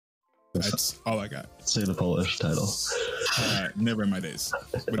That's all I got. Say the Polish title. Never in my days.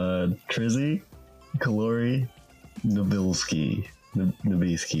 Trizzy, Kalori, Nobilski.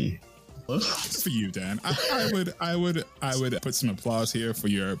 For you, Dan. I would put some applause here for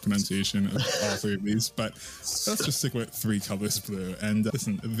your pronunciation of all three of these, but let's just stick with Three Colors Blue. And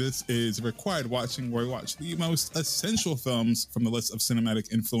listen, this is Required Watching, where we watch the most essential films from the list of cinematic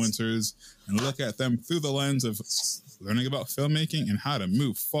influencers and look at them through the lens of learning about filmmaking and how to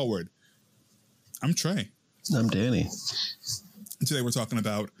move forward. I'm Trey. I'm Danny. And today we're talking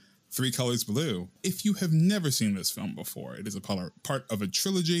about Three Colors Blue. If you have never seen this film before, it is a part of a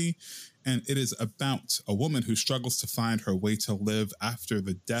trilogy, and it is about a woman who struggles to find her way to live after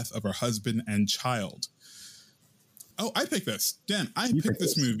the death of her husband and child. Oh, I picked this. Dan, I picked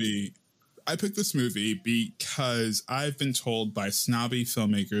this movie. I picked this movie because I've been told by snobby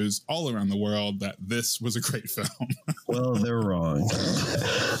filmmakers all around the world that this was a great film. Well, they're wrong.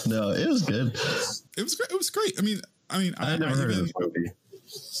 No, it was good. It was great. It was great. I mean, I never heard of this movie.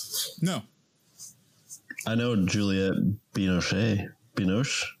 No. I know Juliette Binoche.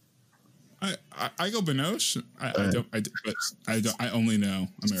 Binoche? I go Binoche. I only know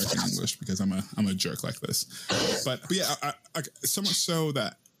American English because I'm a jerk like this. But yeah, I so much so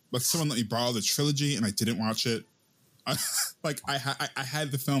that someone let me borrow the trilogy and I didn't watch it. I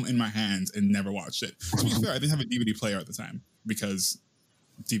had the film in my hands and never watched it. To be fair, I didn't have a DVD player at the time because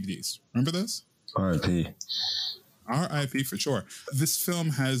DVDs. Remember those? R.I.P. R.I.P. for sure. This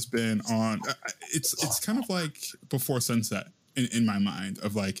film has been on. It's kind of like Before Sunset in my mind,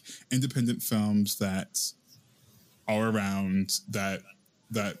 of like independent films that are around that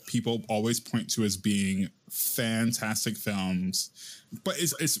people always point to as being fantastic films, but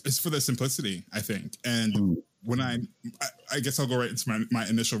it's for the simplicity, I think. And when I guess I'll go right into my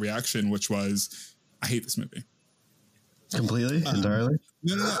initial reaction, which was I hate this movie. Completely? Entirely?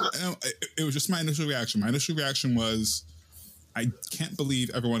 No. It was just my initial reaction. My initial reaction was, I can't believe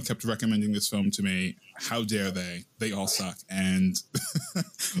everyone kept recommending this film to me. How dare they? They all suck. And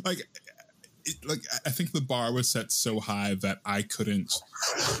I think the bar was set so high that I couldn't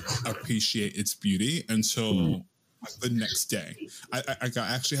appreciate its beauty until the next day. I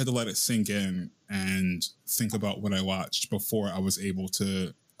actually had to let it sink in and think about what I watched before I was able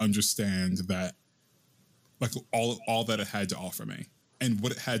to understand that, like, all that it had to offer me. And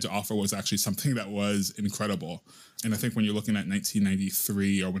what it had to offer was actually something that was incredible. And I think when you're looking at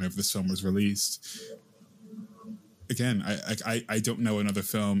 1993 or whenever this film was released, again, I don't know another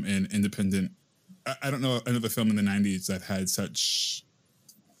film in independent. I don't know another film in the 90s that had such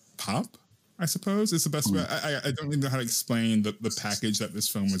pop, I suppose, is the best way. I don't even know how to explain the package that this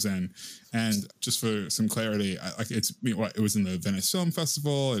film was in. And just for some clarity, it was in the Venice Film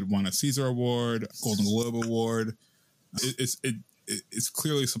Festival. It won a Caesar Award, Golden Globe Award. It's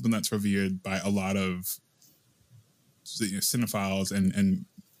clearly something that's revered by a lot of cinephiles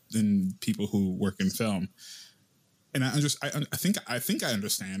and people who work in film. And I think I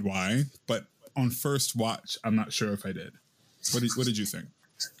understand why, but on first watch, I'm not sure if I did. What did you think?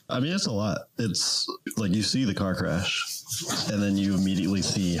 I mean, it's a lot. It's like you see the car crash and then you immediately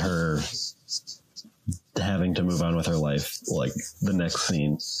see her having to move on with her life, like the next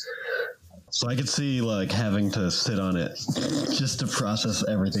scene. So I could see like having to sit on it just to process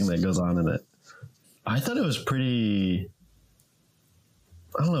everything that goes on in it. I thought it was pretty,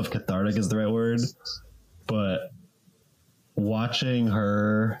 I don't know if cathartic is the right word, but watching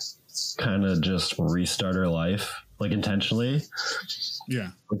her kind of just restart her life, like intentionally. Yeah.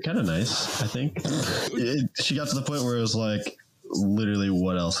 Was kind of nice, I think. She got to the point where it was like, literally,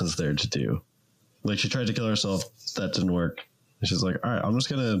 what else is there to do? Like, she tried to kill herself. That didn't work. And she's like, all right, I'm just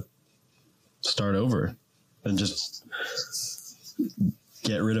going to start over and just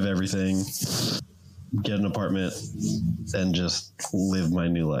get rid of everything, get an apartment, and just live my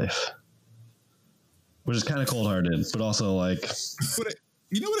new life. Which is kind of cold-hearted, but also like...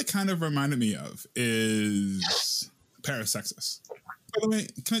 You know what it kind of reminded me of is Parasexus. By the way,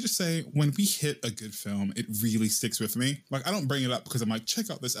 can I just say, when we hit a good film, it really sticks with me. Like, I don't bring it up because I'm like, check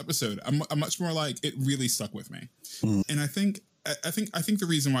out this episode. I'm much more like, it really stuck with me. And I think the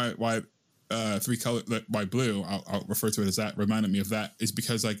reason why why Blue, I'll refer to it as that, reminded me of that, is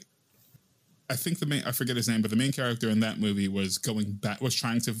because, like, I think I forget his name, but the main character in that movie was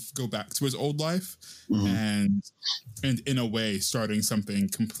trying to go back to his old life, and in a way starting something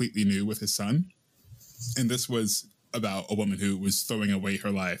completely new with his son. And this was about a woman who was throwing away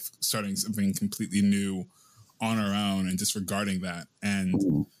her life, starting something completely new on her own and disregarding that. And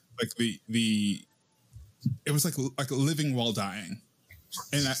like it was like living while dying.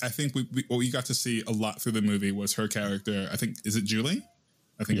 And I think what we got to see a lot through the movie was her character. I think, is it Julie?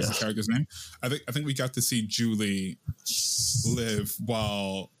 I think is the character's name. I think we got to see Julie live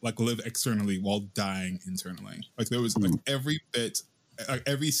externally while dying internally. Like there was like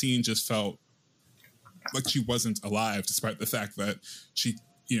every scene just felt like she wasn't alive, despite the fact that she,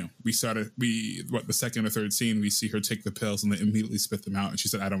 the second or third scene, we see her take the pills and then immediately spit them out. And she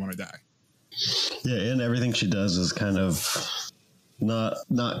said, I don't want to die. Yeah. And everything she does is kind of not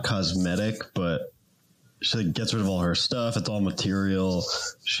cosmetic, but she gets rid of all her stuff. It's all material.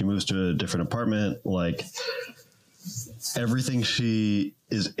 She moves to a different apartment. Like everything she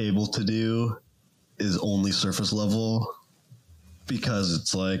is able to do is only surface level, because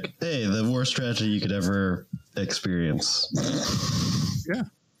it's like, hey, the worst tragedy you could ever experience.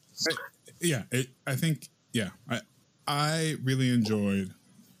 I really enjoyed.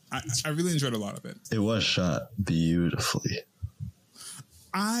 I really enjoyed a lot of it. It was shot beautifully.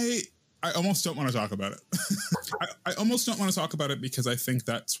 I almost don't want to talk about it. I almost don't want to talk about it because I think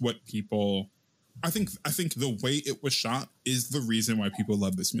that's what people. I think the way it was shot is the reason why people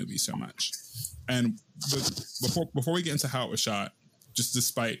love this movie so much. And before we get into how it was shot, just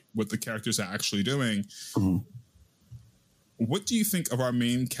despite what the characters are actually doing, what do you think of our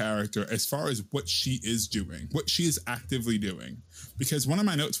main character as far as what she is doing, what she is actively doing? Because one of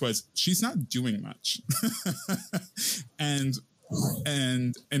my notes was she's not doing much, and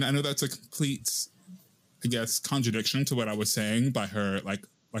I know that's a complete, I guess, contradiction to what I was saying by her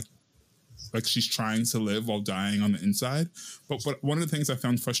like she's trying to live while dying on the inside. But one of the things I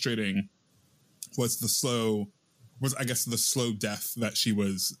found frustrating was the slow death that she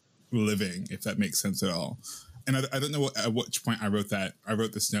was living, if that makes sense at all. And I don't know at which point I wrote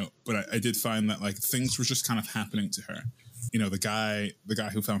this note, but I did find that like things were just kind of happening to her. The guy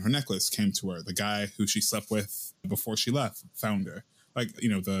who found her necklace came to her. The guy who she slept with before she left found her. Like,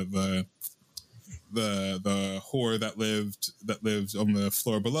 the whore that lived on the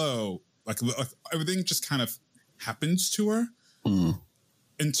floor below. Like everything just kind of happens to her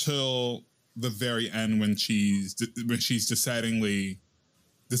until the very end when she's deciding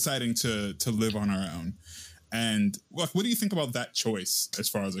to live on her own. And what do you think about that choice as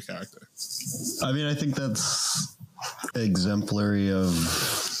far as a character? I mean, I think that's exemplary of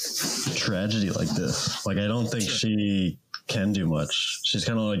tragedy like this. Like, I don't think she can do much. She's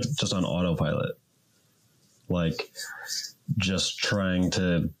kind of like just on autopilot, like just trying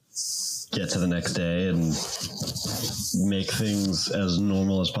to get to the next day and make things as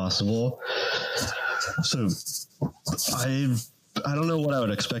normal as possible. So I don't know what I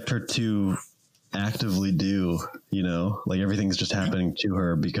would expect her to actively do, like everything's just happening to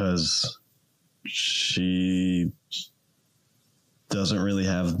her because she doesn't really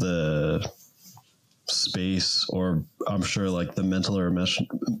have the space, or I'm sure like the mental or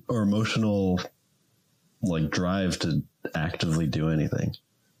emotional like drive to actively do anything.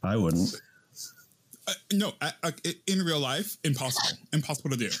 I wouldn't. No, in real life, impossible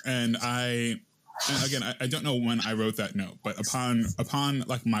to do. And again, I don't know when I wrote that note, but upon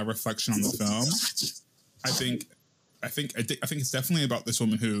like my reflection on the film, I think it's definitely about this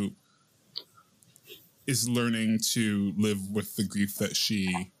woman who is learning to live with the grief that she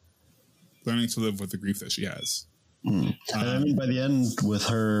has. And I mean, by the end with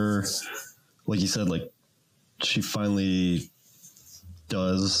her, like you said, like she finally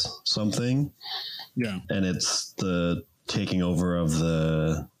does something. Yeah. And it's the taking over of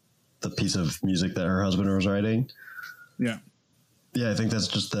the piece of music that her husband was writing. Yeah. Yeah, I think that's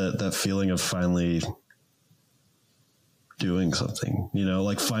just that feeling of finally doing something,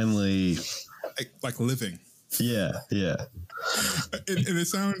 like finally like living. Yeah. And it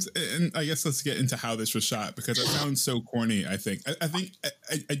sounds, and I guess let's get into how this was shot, because it sounds so corny. I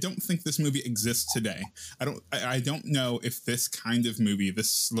don't think this movie exists today. I don't know if this kind of movie,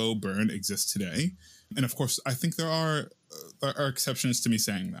 this slow burn, exists today. And of course, I think there are exceptions to me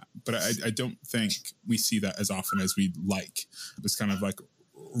saying that, but I don't think we see that as often as we'd like. This kind of like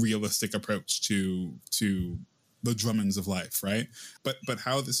realistic approach to the Drummonds of life, right? But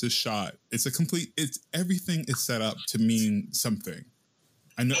how this is shot, everything is set up to mean something.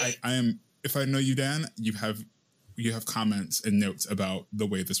 I know I am. If I know you, Dan, you have comments and notes about the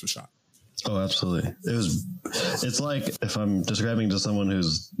way this was shot. Oh, absolutely. It's like, if I'm describing to someone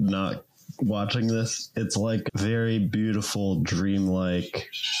who's not watching this, it's like very beautiful, dreamlike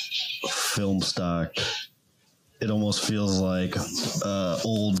film stock. It almost feels like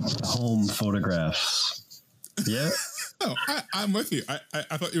old home photographs. Yeah. No, I'm with you.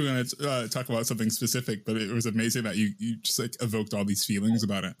 I thought you were going to talk about something specific, but it was amazing that you just like evoked all these feelings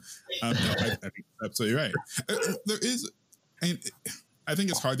about it. No, I think you're absolutely right. There is, and I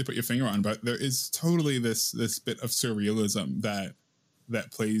think it's hard to put your finger on, but there is totally this bit of surrealism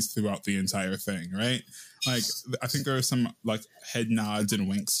that plays throughout the entire thing, right? Like, I think there are some like head nods and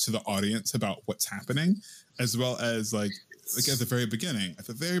winks to the audience about what's happening, as well as like at the very beginning. At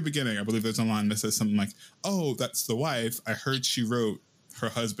the very beginning, I believe there's a line that says something like, "Oh, that's the wife. I heard she wrote her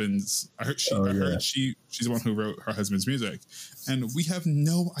husband's. She's the one who wrote her husband's music," and we have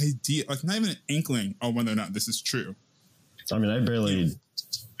no idea, like not even an inkling on whether or not this is true. I mean, I barely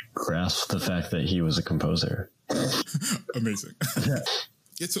grasped the fact that he was a composer. Amazing. Yeah.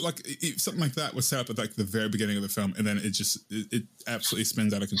 It's so like something like that was set up at like the very beginning of the film, and then it absolutely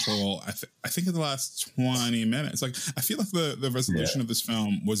spins out of control. I think in the last 20 minutes, like I feel like the resolution of this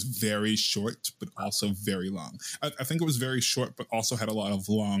film was very short, but also very long. I think it was very short, but also had a lot of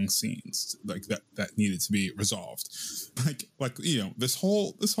long scenes like that needed to be resolved. Like this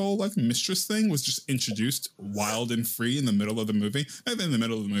whole like mistress thing was just introduced wild and free in the middle of the movie, not even in the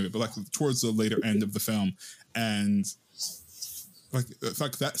middle of the movie, but like towards the later end of the film, and like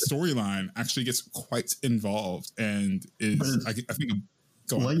that storyline actually gets quite involved and is I think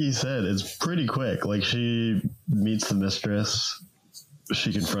like you said, it's pretty quick. Like she meets the mistress,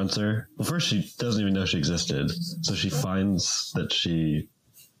 she confronts her. Well, first she doesn't even know she existed, so she finds that she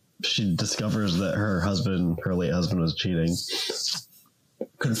discovers that her late husband was cheating,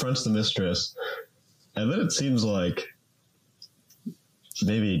 confronts the mistress, and then it seems like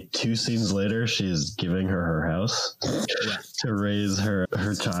maybe 2 scenes later, she's giving her house to raise her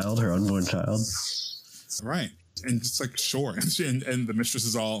child, her unborn child. Right. And it's like, sure. And the mistress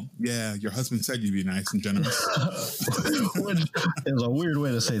is all, yeah, your husband said you'd be nice and generous. It's a weird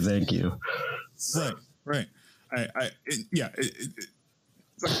way to say thank you. Right.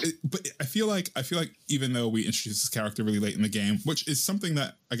 But I feel like even though we introduced this character really late in the game, which is something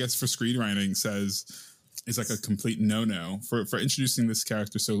that I guess for screenwriting says is like a complete no for introducing this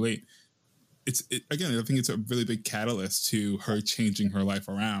character so late. Again, I think it's a really big catalyst to her changing her life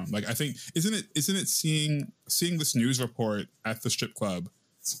around. Like, I think, isn't it seeing this news report at the strip club,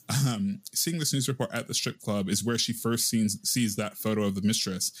 seeing this news report at the strip club is where she first sees that photo of the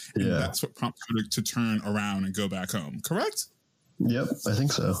mistress. And that's what prompts her to turn around and go back home. Correct? Yep, I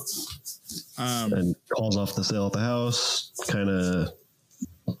think so. And calls off the sale at the house, kind of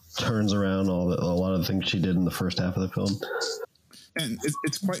turns around a lot of the things she did in the first half of the film. And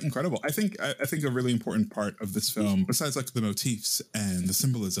it's quite incredible. I think a really important part of this film, besides like the motifs and the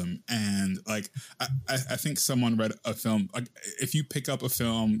symbolism, and like I think someone read a film, like if you pick up a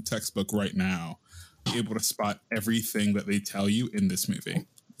film textbook right now, you're able to spot everything that they tell you in this movie.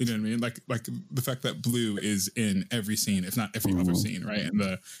 You know what I mean? Like the fact that blue is in every scene, if not every other scene, right?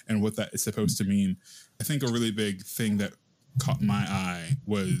 And what that is supposed to mean. I think a really big thing that caught my eye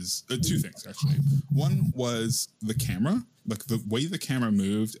was 2 things, actually. One was the camera, like the way the camera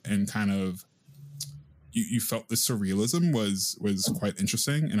moved, and kind of you felt the surrealism was quite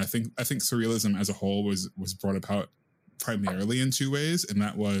interesting. And I think surrealism as a whole was brought about primarily in 2 ways, and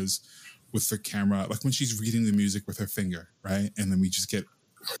that was with the camera, like when she's reading the music with her finger, right? And then we just get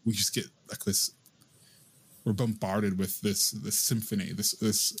like this. We're bombarded with this symphony,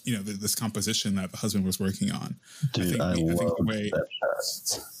 this composition that the husband was working on. Dude, I think the way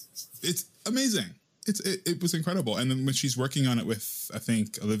it's amazing. It was incredible. And then when she's working on it with, I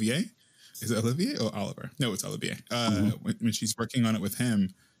think, Olivier, is it Olivier or Oliver? No, it's Olivier. When she's working on it with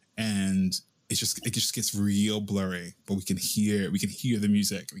him, and it just gets real blurry, but we can hear the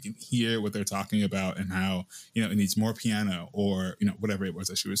music, we can hear what they're talking about, and how it needs more piano, or whatever it was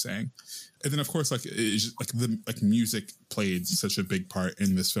that she was saying. And then of course, like it's just, like music played such a big part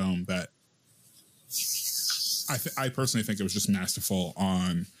in this film that I personally think it was just masterful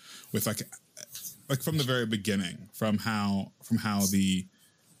with like from the very beginning, from how the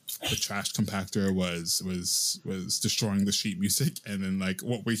trash compactor was destroying the sheet music, and then like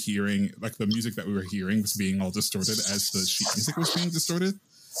what we're hearing, like the music that we were hearing was being all distorted as the sheet music was being distorted.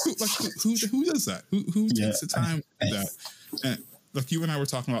 Who does that? Who takes the time to do that? And like you and I were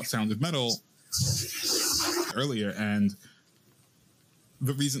talking about Sound of Metal earlier, and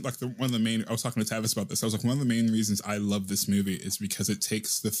the reason, like one of the main, I was talking to Tavis about this. I was like, one of the main reasons I love this movie is because it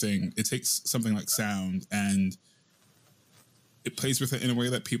takes something like sound, and it plays with it in a way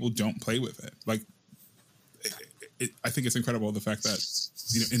that people don't play with it. Like, I think it's incredible the fact that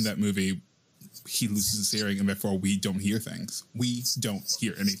in that movie he loses his hearing, and therefore we don't hear things. We don't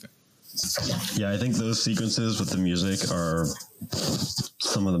hear anything. Yeah, I think those sequences with the music are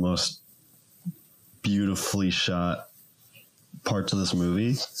some of the most beautifully shot parts of this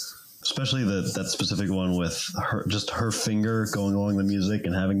movie, especially that specific one with her finger going along the music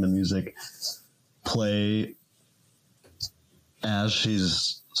and having the music play as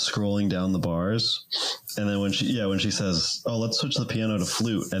she's scrolling down the bars. And then when she says, "Oh, let's switch the piano to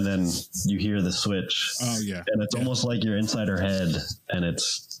flute," and then you hear the switch. Oh yeah, and it's almost like you're inside her head, and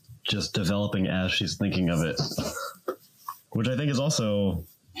it's just developing as she's thinking of it, which I think is also.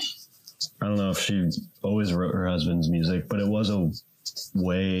 I don't know if she always wrote her husband's music, but it was a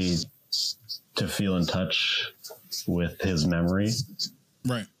way to feel in touch with his memory.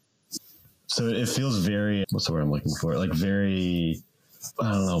 Right. So it feels very, what's the word I'm looking for? Like very,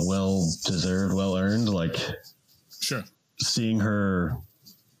 I don't know, well-deserved, well-earned. Like sure, seeing her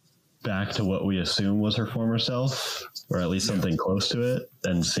back to what we assume was her former self, or at least something close to it,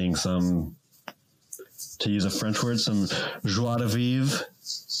 and seeing some, to use a French word, some joie de vivre.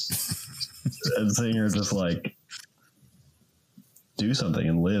 And seeing her just like do something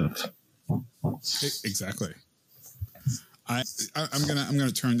and live. Exactly. I'm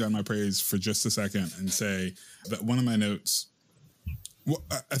gonna turn down my praise for just a second and say that one of my notes,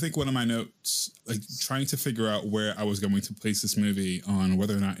 I think one of my notes, like trying to figure out where I was going to place this movie on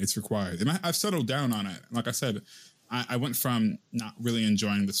whether or not it's required, and I've settled down on it. Like I said, I went from not really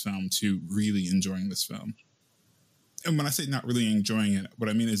enjoying this film to really enjoying this film. And when I say not really enjoying it, what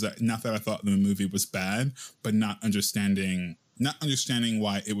I mean is that not that I thought the movie was bad, but not understanding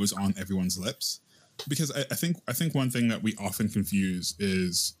why it was on everyone's lips. Because I think one thing that we often confuse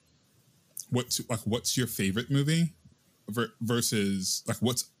is what's your favorite movie versus like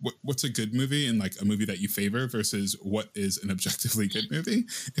what's a good movie and like a movie that you favor versus what is an objectively good movie,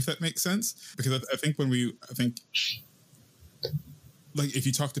 if that makes sense. Because I think like if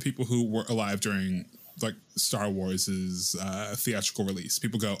you talk to people who were alive during like Star Wars's theatrical release,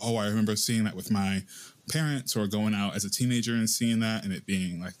 people go, "Oh, I remember seeing that with my parents," or going out as a teenager and seeing that and it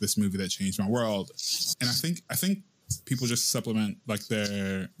being like this movie that changed my world. And I think people just supplement like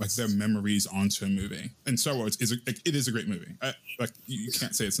their memories onto a movie. And Star Wars is a great movie. Like you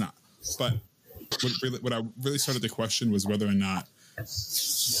can't say it's not. But what I really started to question was whether or not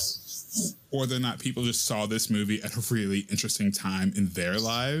people just saw this movie at a really interesting time in their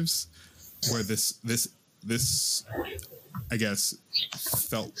lives, where this I guess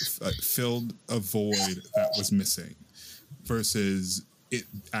filled a void that was missing, versus it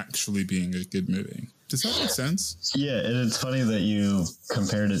actually being a good movie. Does that make sense? Yeah, and it's funny that you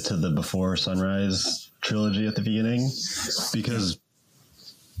compared it to the Before Sunrise trilogy at the beginning, because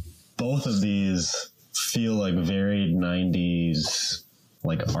both of these feel like very 90s,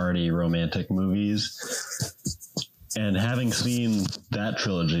 like arty romantic movies. And having seen that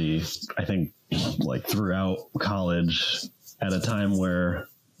trilogy, I think, like throughout college, at a time where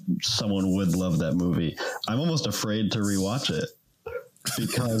someone would love that movie, I'm almost afraid to rewatch it,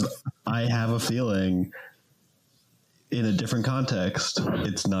 because I have a feeling in a different context,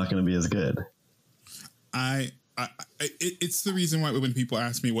 it's not going to be as good. It's the reason why when people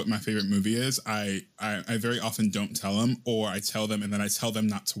ask me what my favorite movie is, I very often don't tell them, or I tell them and then I tell them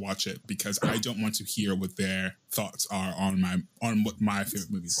not to watch it, because I don't want to hear what their thoughts are on what my favorite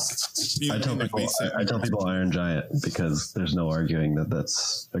movies are. You know, I tell people Iron Giant, because there's no arguing that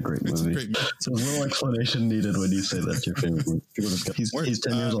that's a great movie. A great movie. So there's a little explanation needed when you say that's your favorite movie. He's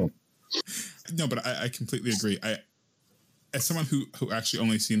 10 years old. No, but I completely agree. As someone who actually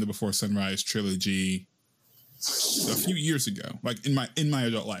only seen the Before Sunrise trilogy a few years ago, like in my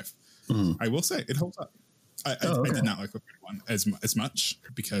adult life, I will say it holds up. I did not like the third one as much,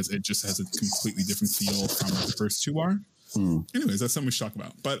 because it just has a completely different feel from the first two are. Anyways, that's something we should talk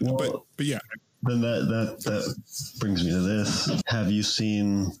about. But yeah. Then that brings me to this. Have you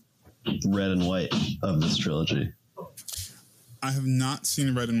seen Red and White of this trilogy? I have not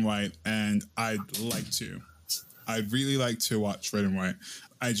seen Red and White, and I'd like to. I'd really like to watch Red and White.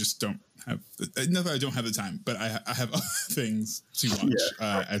 I just don't have, not that I don't have the time, but I have other things to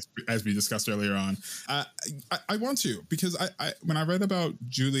watch, as we discussed earlier on. I want to, because I when I read about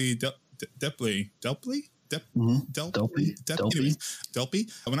Julie Delpy.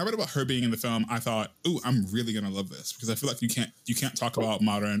 When I read about her being in the film, I thought, "Ooh, I'm really gonna love this," because I feel like you can't talk about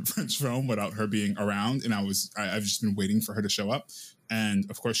modern French film without her being around, and I've just been waiting for her to show up. And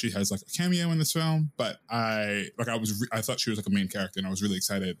of course, she has like a cameo in this film, but I thought she was like a main character, and I was really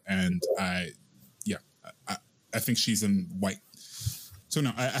excited. And I think she's in White. So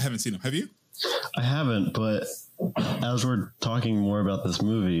no, I haven't seen them. Have you? I haven't, but as we're talking more about this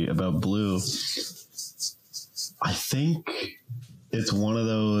movie, about Blue, I think it's one of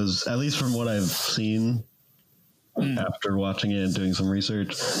those, at least from what I've seen after watching it and doing some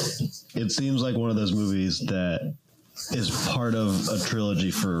research, it seems like one of those movies that is part of a trilogy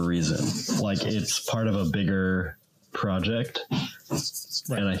for a reason. Like, it's part of a bigger project.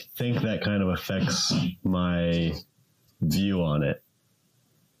 Right. And I think that kind of affects my view on it.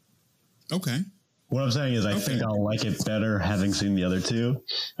 Okay. What I'm saying is I think I'll like it better having seen the other two.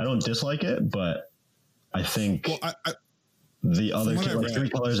 I don't dislike it, but I think the other two, like Three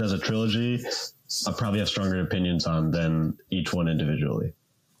Colors as a trilogy, I probably have stronger opinions on than each one individually.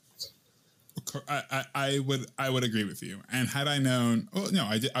 I would agree with you. And had I known,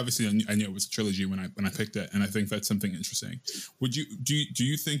 I did, obviously I knew it was a trilogy when I picked it, and I think that's something interesting. Do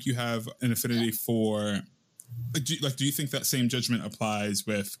you think you have an affinity for? Do you think that same judgment applies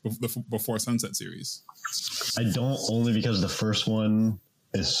with the Before Sunset series? I don't, only because the first one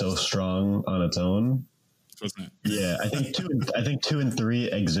is so strong on its own. Wasn't it? Yeah, I think 2 and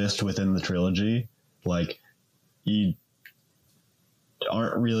 3 exist within the trilogy. Like, you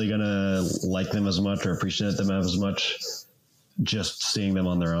aren't really gonna like them as much or appreciate them as much just seeing them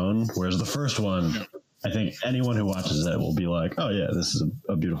on their own. Whereas the first one, yeah. I think anyone who watches it will be like, "Oh yeah, this is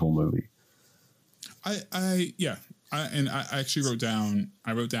a beautiful movie." I actually wrote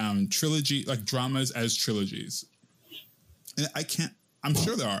down trilogy, like dramas as trilogies. And I'm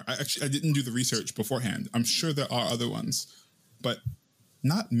sure there are. I didn't do the research beforehand. I'm sure there are other ones, but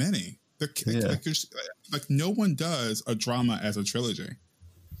not many. Like no one does a drama as a trilogy.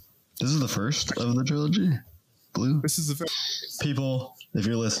 This is the first of the trilogy, Blue. This is the people. If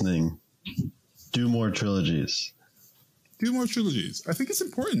you're listening, do more trilogies. Do more trilogies. I think it's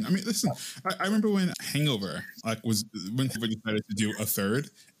important. I mean, listen, I remember when Hangover was when everybody decided to do a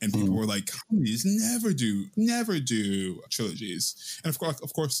third, and people were like, "Comedies never do trilogies." And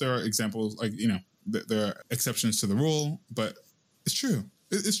of course, there are examples, like, there are exceptions to the rule, but it's true.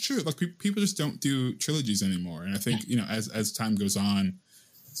 It's true. Like people just don't do trilogies anymore, and I think as time goes on,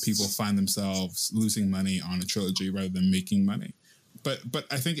 people find themselves losing money on a trilogy rather than making money. But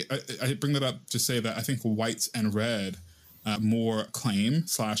I think I bring that up to say that I think White and Red. More acclaim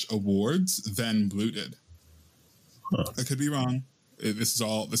 / awards than Blue did. I could be wrong. This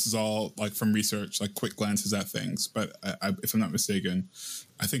is all like from research, like quick glances at things. But if I'm not mistaken,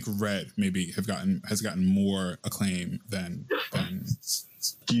 I think Red maybe has gotten more acclaim than.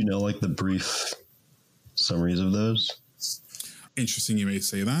 Do you know like the brief summaries of those? Interesting, you may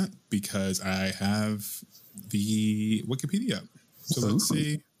say that, because I have the Wikipedia. So let's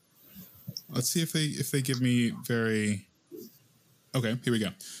see. Let's see if they give me very. Okay, here we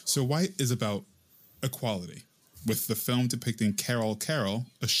go. So White is about equality, with the film depicting Carol,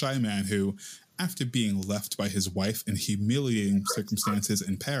 a shy man who, after being left by his wife in humiliating circumstances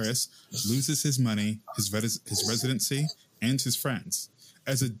in Paris, loses his money, his residency, and his friends.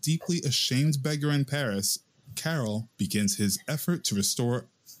 As a deeply ashamed beggar in Paris, Carol begins his effort to restore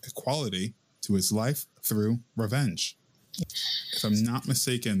equality to his life through revenge. If I'm not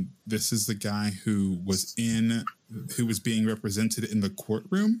mistaken, this is the guy who was being represented in the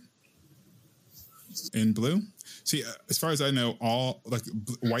courtroom in Blue. See, as far as I know, all like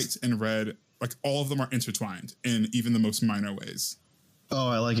White and Red, like all of them are intertwined in even the most minor ways. Oh,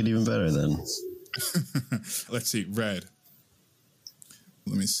 I like it even better then. Let's see, Red.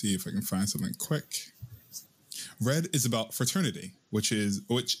 Let me see if I can find something quick. Red is about fraternity, which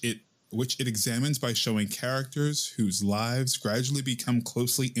it examines by showing characters whose lives gradually become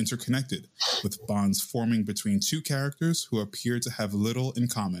closely interconnected, with bonds forming between two characters who appear to have little in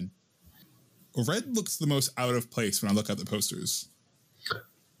common. Red looks the most out of place when I look at the posters.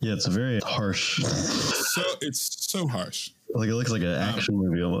 Yeah, it's a very harsh. It's so harsh. Like it looks like an action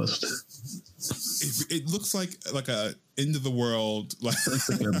movie almost. It looks like a end of the world.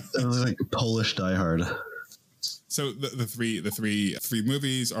 It looks like a Polish Die Hard. So the three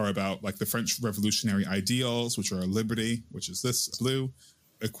movies are about like the French revolutionary ideals, which are liberty, which is this Blue,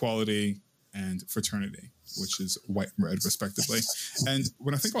 equality, and fraternity, which is White and Red, respectively. And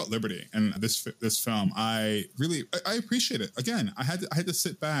when I think about liberty and this film, I appreciate it. Again, I had to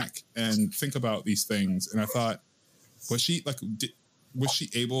sit back and think about these things, and I thought, was she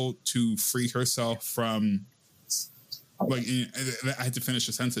able to free herself from? Like, I had to finish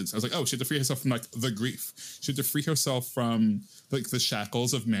a sentence. I was like, oh, she had to free herself from like the grief. She had to free herself from like the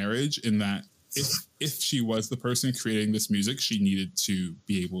shackles of marriage, in that if she was the person creating this music, she needed to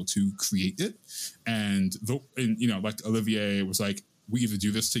be able to create it. And like Olivier was like, we either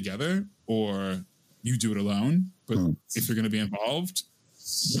do this together or you do it alone. But if you're going to be involved,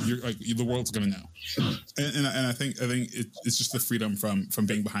 you're like, the world's going to know. And I think it's just the freedom from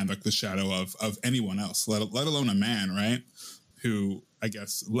being behind like the shadow of anyone else, let alone a man, right? Who I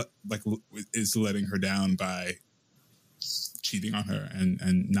guess is letting her down by cheating on her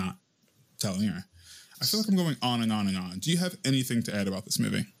and not telling her. I feel like I'm going on and on and on. Do you have anything to add about this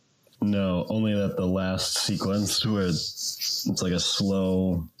movie? No, only that the last sequence where it's like a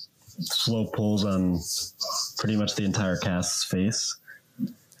slow pulls on pretty much the entire cast's face.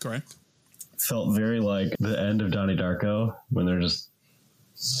 Correct. felt very like the end of Donnie Darko when they're just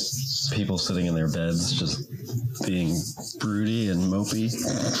people sitting in their beds just being broody and mopey.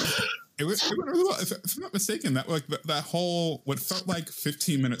 It went really well. If I'm not mistaken, that whole what felt like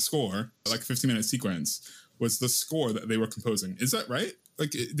 15-minute score, like 15-minute sequence, was the score that they were composing. Is that right?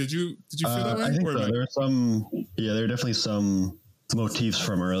 Like, did you feel that way? I think so. There are definitely some motifs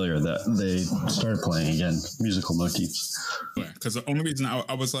from earlier that they started playing again, musical motifs. Yeah, because the only reason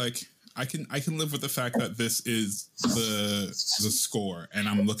I was like, I can live with the fact that this is the score, and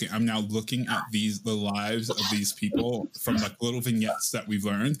I'm now looking at the lives of these people from like little vignettes that we've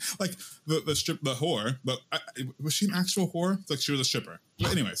learned, like the whore. Was she an actual whore? Like she was a stripper.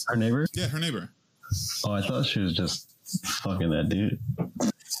 But anyways, her neighbor. Yeah, her neighbor. Oh, I thought she was just fucking that dude.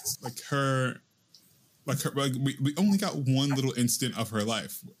 We only got one little instant of her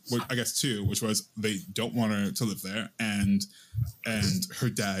life, I guess two, which was they don't want her to live there, and her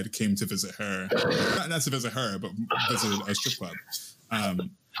dad came to visit her, not to visit her, but visited a strip club.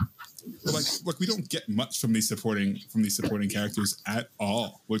 But we don't get much from these supporting characters at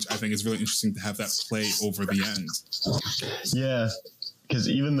all, which I think is really interesting to have that play over the end. Yeah, because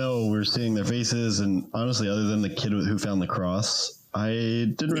even though we're seeing their faces, and honestly, other than the kid who found the cross, I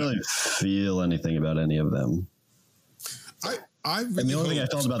didn't really feel anything about any of them. And the only thing I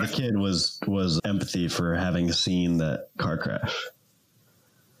felt about the kid was empathy for having seen that car crash.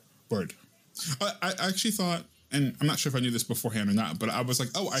 Word. I actually thought, and I'm not sure if I knew this beforehand or not, but I was like,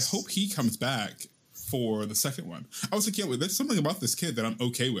 oh, I hope he comes back for the second one. I was like, yeah, there's something about this kid that I'm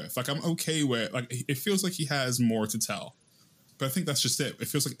okay with. Like, I'm okay with, like, it feels like he has more to tell. But I think that's just it. It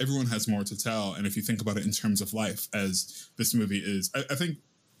feels like everyone has more to tell. And if you think about it in terms of life, as this movie is, I think,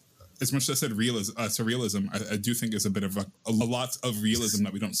 as much as I said surrealism, I do think is a bit of a lot of realism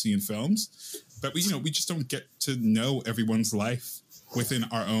that we don't see in films. But we just don't get to know everyone's life within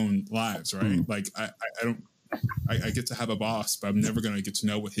our own lives, right? Like I get to have a boss, but I'm never going to get to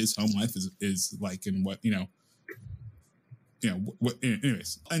know what his home life is like, and what what.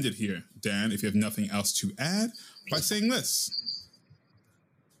 Anyways, end it here, Dan. If you have nothing else to add, by saying this.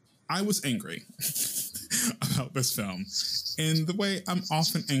 I was angry about this film in the way I'm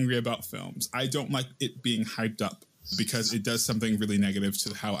often angry about films. I don't like it being hyped up because it does something really negative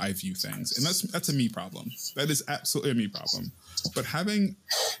to how I view things. And that's a me problem. That is absolutely a me problem. But having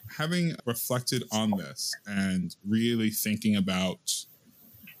reflected on this and really thinking about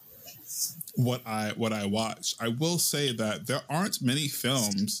what I watch, I will say that there aren't many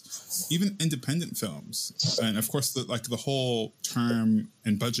films, even independent films, and of course the whole term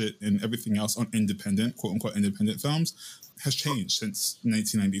and budget and everything else on independent, quote unquote independent films, has changed since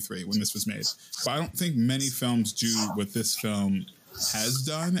 1993 when this was made. But I don't think many films do what this film has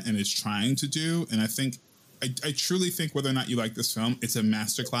done and is trying to do. And I truly think, whether or not you like this film, it's a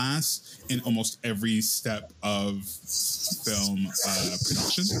masterclass in almost every step of film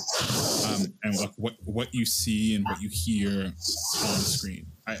production, and like what you see and what you hear on the screen.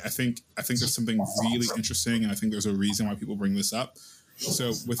 I think there's something really interesting, and I think there's a reason why people bring this up. So,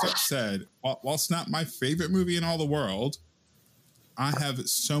 with that said, whilst not my favorite movie in all the world, I have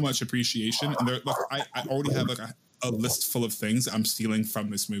so much appreciation, and I already have like a list full of things I'm stealing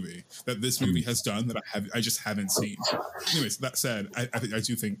from this movie that this movie has done that I just haven't seen. Anyways, that said, I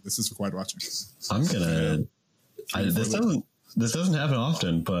do think this is required watching. I'm gonna. This doesn't happen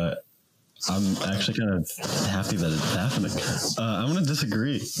often, but I'm actually kind of happy that it's happening. I'm gonna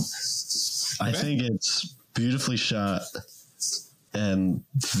disagree. I think it's beautifully shot and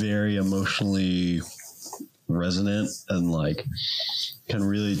very emotionally resonant, and like can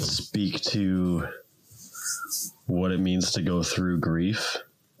really speak to what it means to go through grief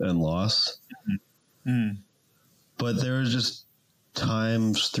and loss. But there are just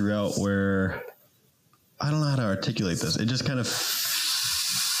times throughout where I don't know how to articulate this. It just kind of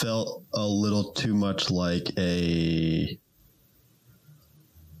felt a little too much like a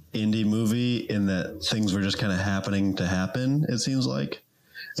indie movie, in that things were just kind of happening to happen, it seems like.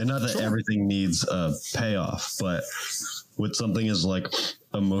 And not that everything needs a payoff, but with something as like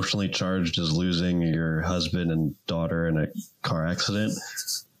emotionally charged as losing your husband and daughter in a car accident,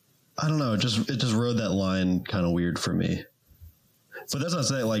 I don't know, it just rode that line kind of weird for me. But that's not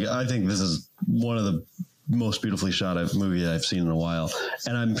saying, like, I think this is one of the most beautifully shot movie I've seen in a while,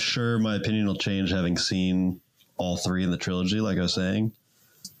 and I'm sure my opinion will change having seen all three in the trilogy, like I was saying.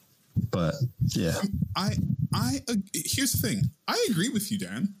 But yeah, here's the thing. I agree with you,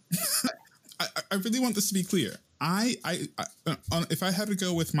 Dan. I really want this to be clear. If I had to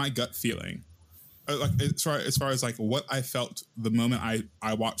go with my gut feeling, like as far as like what I felt the moment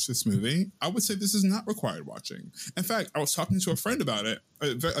I watched this movie, I would say this is not required watching. In fact, I was talking to a friend about it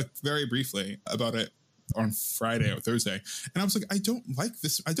very briefly about it on Friday or Thursday, and I was like, I don't like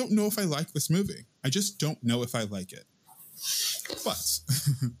this. I don't know if I like this movie. I just don't know if I like it. But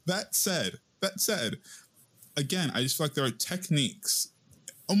that said, again, I just feel like there are techniques.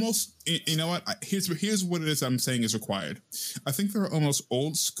 Almost, you know what? Here's what it is I'm saying is required. I think there are almost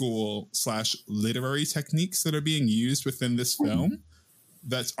old school / literary techniques that are being used within this film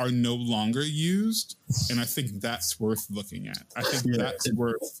that are no longer used, and I think that's worth looking at. I think that's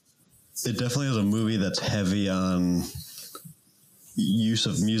worth. It definitely is a movie that's heavy on use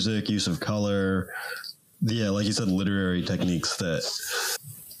of music, use of color. Yeah, like you said, literary techniques that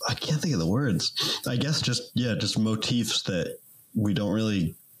I can't think of the words. I guess just motifs that we don't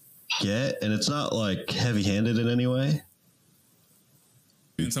really get, and it's not like heavy-handed in any way.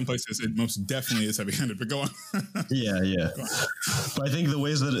 In some places, it most definitely is heavy-handed. But go on. Yeah. Go on. But I think the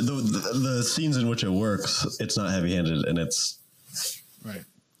ways that the scenes in which it works, it's not heavy-handed, and it's right.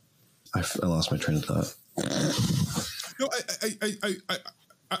 I lost my train of thought. No,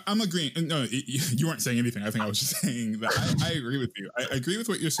 I'm agreeing. No, you weren't saying anything. I think I was just saying that I agree with you. I agree with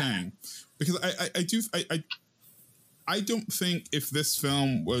what you're saying, because I don't think if this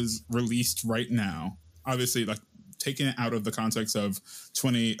film was released right now, obviously, like taking it out of the context of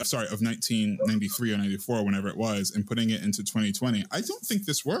 1993 or 94, whenever it was, and putting it into 2020, I don't think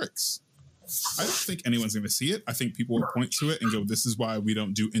this works. I don't think anyone's going to see it. I think people will point to it and go, "This is why we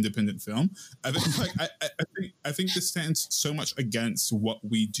don't do independent film." I think, I think this stands so much against what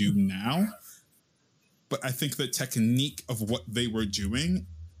we do now. But I think the technique of what they were doing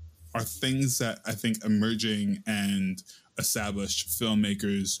are things that I think emerging and established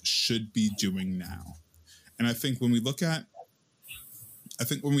filmmakers should be doing now. And I think when we look at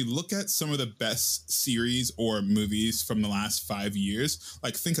some of the best series or movies from the last 5 years,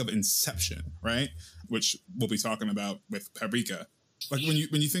 like think of Inception, right? Which we'll be talking about with Paprika. Like when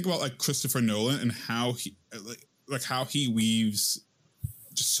you think about like Christopher Nolan and how he like how he weaves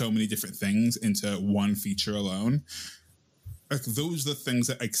just so many different things into one feature alone, like those are the things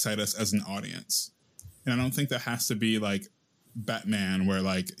that excite us as an audience. And I don't think that has to be like Batman, where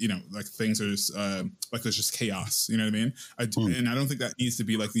like, you know, like things are just, like there's just chaos, you know what I mean? And I don't think that needs to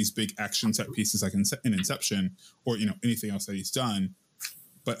be like these big action set pieces like in Inception or, you know, anything else that he's done.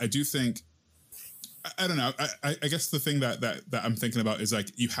 But I do think, I don't know, I guess the thing that I'm thinking about is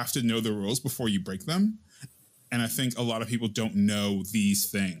like you have to know the rules before you break them. And I think a lot of people don't know these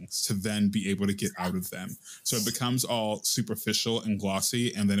things to then be able to get out of them. So it becomes all superficial and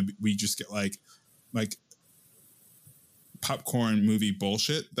glossy, and then we just get like popcorn movie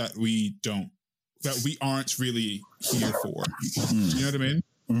bullshit that we aren't really here for. You know what I mean?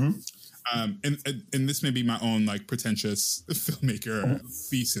 Mm-hmm. And this may be my own like pretentious filmmaker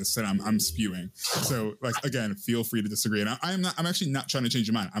thesis that I'm spewing. So like, again, feel free to disagree. And I'm actually not trying to change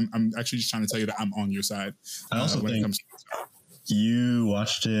your mind. I'm actually just trying to tell you that I'm on your side. I also think you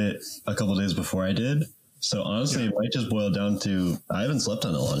watched it a couple days before I did. So honestly, it might just boil down to, I haven't slept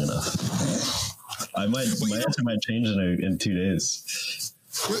on it long enough. My answer might change in 2 days.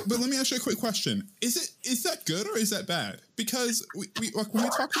 But let me ask you a quick question: Is that good or is that bad? Because we like when we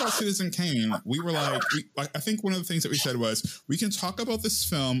talked about Citizen Kane, we were like, I think one of the things that we said was we can talk about this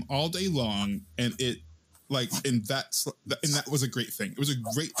film all day long, and that was a great thing. It was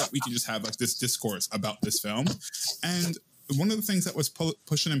great that we could just have like this discourse about this film. And one of the things that was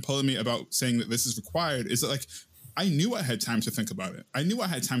pushing and pulling me about saying that this is required is that like I knew I had time to think about it. I knew I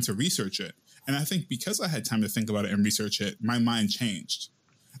had time to research it. And I think because I had time to think about it and research it, my mind changed.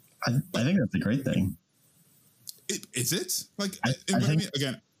 I think that's a great thing. Is it? Like,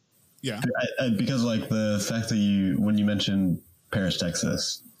 again, yeah. Because like the fact that when you mentioned Paris,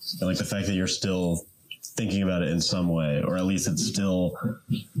 Texas, and like the fact that you're still thinking about it in some way, or at least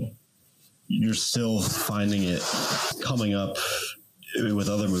you're still finding it coming up with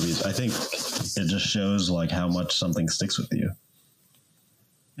other movies. I think it just shows like how much something sticks with you.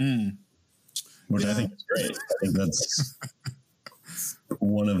 Which I think is great. I think that's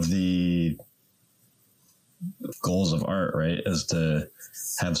one of the goals of art, right? Is to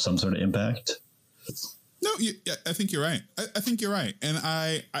have some sort of impact. No, I think you're right. I think you're right. And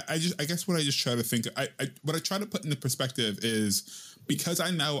I guess what I just try to think, what I try to put into perspective is because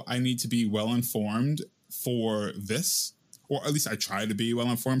I know I need to be well informed for this, or at least I try to be well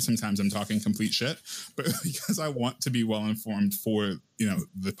informed. Sometimes I'm talking complete shit, but because I want to be well informed for, you know,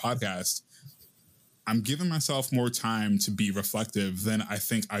 the podcast, I'm giving myself more time to be reflective than I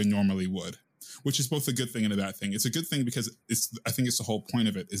think I normally would. which is both a good thing and a bad thing. It's a good thing because I think it's the whole point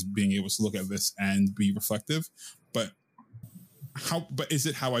of it is being able to look at this and be reflective. But is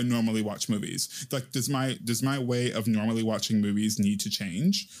it how I normally watch movies? Like, does my way of normally watching movies need to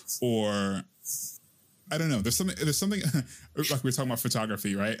change, or I don't know. There's something like we were talking about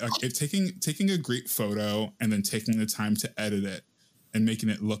photography, right? Like, if taking a great photo and then taking the time to edit it and making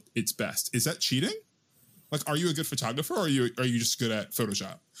it look its best, is that cheating? Like, are you a good photographer, or are you just good at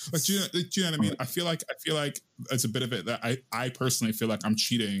Photoshop? Like, do you know what I mean? I feel like it's a bit of it that I personally feel like I'm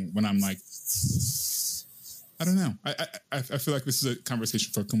cheating when I'm like, I don't know. I feel like this is a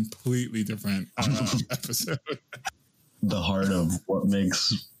conversation for a completely different episode. The heart of what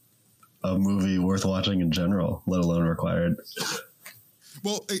makes a movie worth watching in general, let alone required.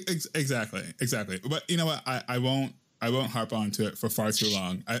 Well, exactly. But you know what? I won't harp on to it for far too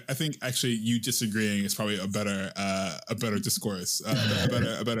long. I think actually you disagreeing is probably a better discourse,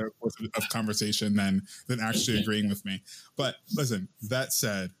 a better course of conversation than actually agreeing with me. But listen, that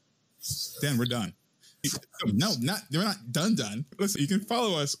said, Dan, we're done. No, we're not done. Listen, you can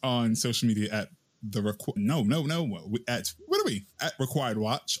follow us on social media at at what are we at Required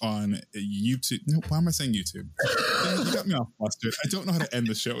Watch on YouTube. No, why am I saying YouTube? Dan, you got me all flustered. I don't know how to end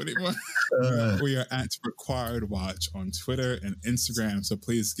the show anymore. We are at Required Watch on Twitter and Instagram, so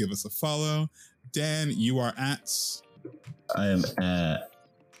please give us a follow. Dan, you are at? I am at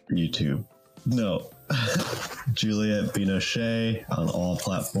YouTube. No. Juliette Binochet on all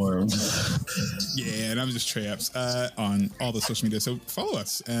platforms. Yeah, and I'm just Trey Epps on all the social media. So follow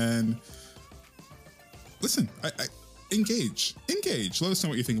us and listen. I engage. Let us know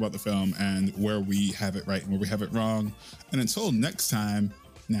what you think about the film and where we have it right and where we have it wrong. And until next time,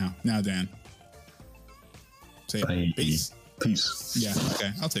 now, Dan. Say Bye. Peace. Peace. Yeah.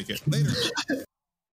 Okay. I'll take it. Later.